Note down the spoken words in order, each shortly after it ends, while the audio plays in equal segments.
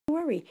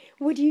story?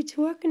 What are you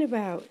talking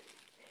about?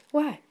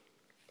 What?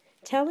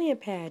 Tell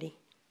Aunt Patty.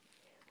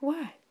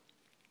 What?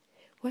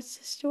 What's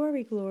the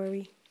story,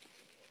 Glory?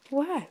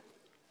 What?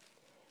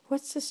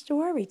 What's the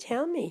story?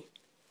 Tell me.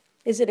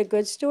 Is it a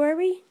good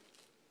story?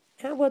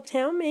 Well,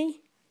 tell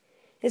me.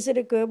 Is it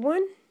a good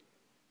one?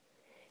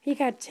 You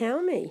got to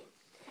tell me.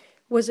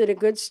 Was it a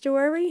good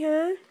story,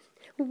 huh?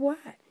 What?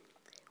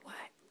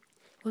 What?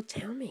 Well,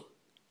 tell me.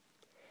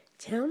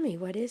 Tell me,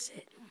 what is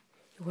it?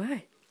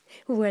 What?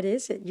 What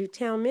is it? You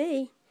tell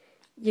me.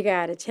 You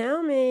got to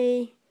tell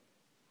me.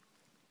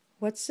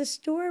 What's the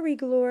story,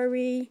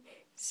 Glory?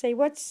 Say,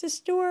 what's the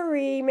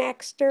story,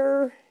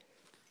 Maxter?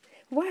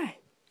 What?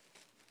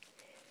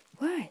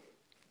 What?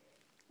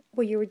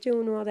 Well, you were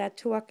doing all that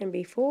talking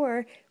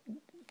before.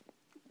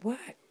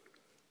 What?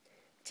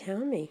 Tell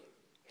me.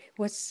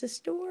 What's the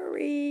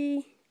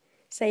story?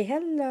 Say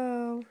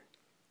hello.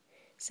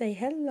 Say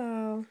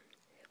hello.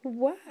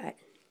 What?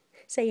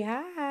 Say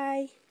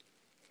hi.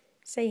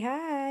 Say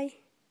hi.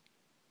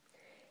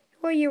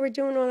 Well, you were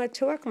doing all that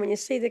talking. When you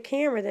see the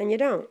camera, then you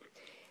don't.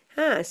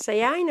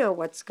 Say, I know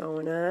what's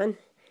going on.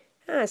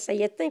 Say,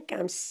 you think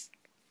I'm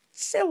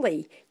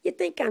silly. You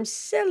think I'm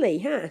silly,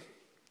 huh?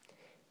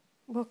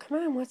 Well, come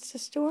on, what's the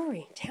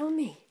story? Tell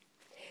me.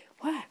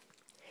 What?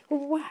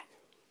 What?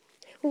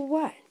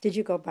 What? Did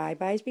you go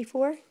bye-byes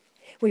before?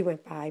 We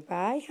went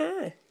bye-bye,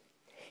 huh?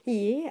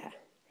 Yeah.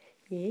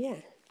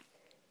 Yeah.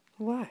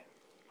 What?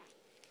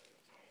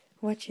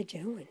 What you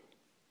doing?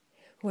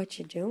 What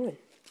you doing?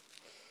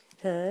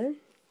 Huh?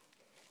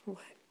 What?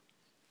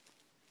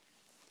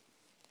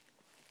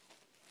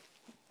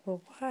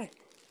 Well, what?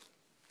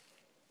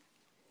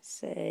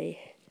 Say,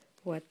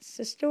 what's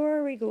the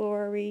story,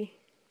 Glory?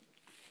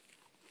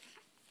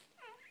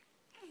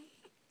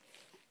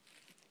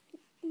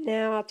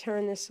 Now I'll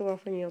turn this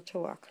off and you'll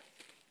talk.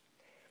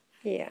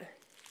 Yeah.